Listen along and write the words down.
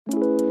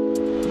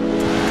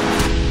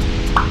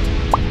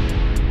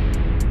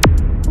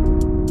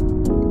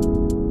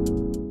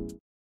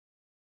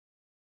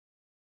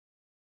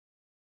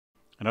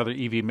Another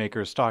EV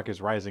maker's stock is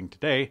rising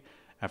today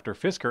after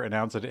Fisker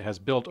announced that it has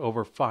built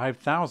over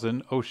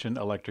 5,000 Ocean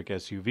electric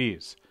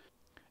SUVs.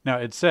 Now,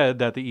 it's said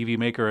that the EV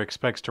maker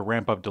expects to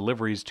ramp up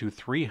deliveries to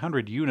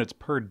 300 units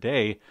per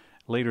day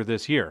later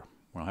this year.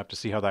 We'll have to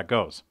see how that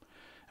goes.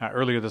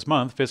 Earlier this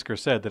month, Fisker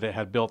said that it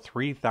had built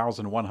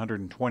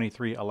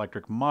 3,123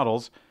 electric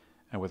models,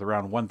 and with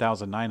around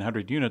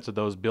 1,900 units of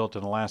those built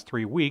in the last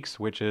 3 weeks,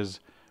 which is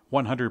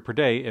 100 per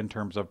day in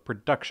terms of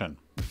production.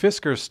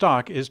 Fisker's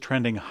stock is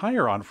trending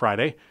higher on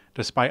Friday,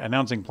 despite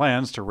announcing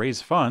plans to raise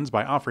funds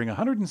by offering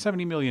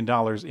 $170 million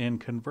in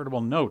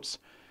convertible notes.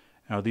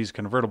 Now, these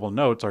convertible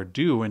notes are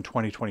due in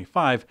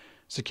 2025,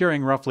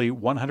 securing roughly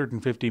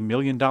 $150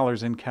 million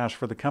in cash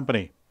for the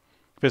company.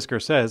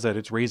 Fisker says that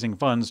it's raising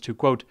funds to,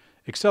 quote,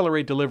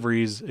 accelerate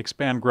deliveries,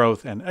 expand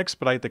growth, and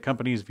expedite the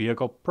company's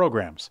vehicle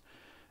programs.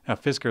 Now,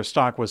 Fisker's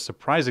stock was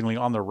surprisingly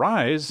on the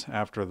rise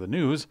after the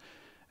news,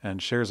 and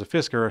shares of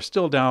Fisker are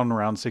still down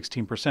around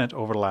 16%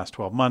 over the last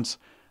 12 months,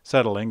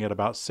 settling at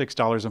about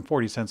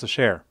 $6.40 a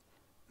share.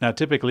 Now,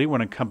 typically, when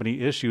a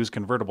company issues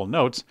convertible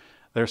notes,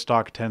 their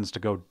stock tends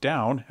to go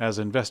down as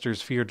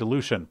investors fear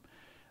dilution.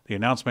 The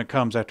announcement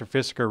comes after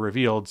Fisker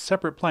revealed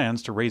separate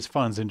plans to raise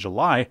funds in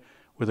July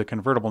with a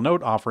convertible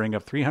note offering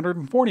of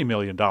 $340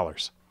 million. Now,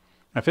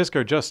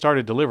 Fisker just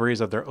started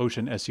deliveries of their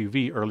Ocean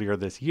SUV earlier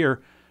this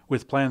year,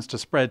 with plans to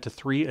spread to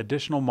 3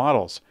 additional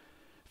models.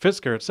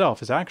 Fisker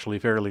itself is actually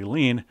fairly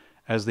lean,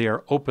 as they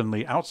are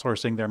openly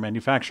outsourcing their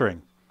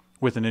manufacturing.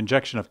 With an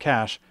injection of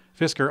cash,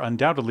 Fisker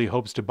undoubtedly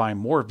hopes to buy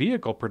more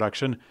vehicle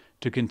production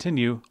to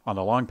continue on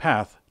the long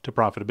path to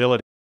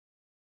profitability.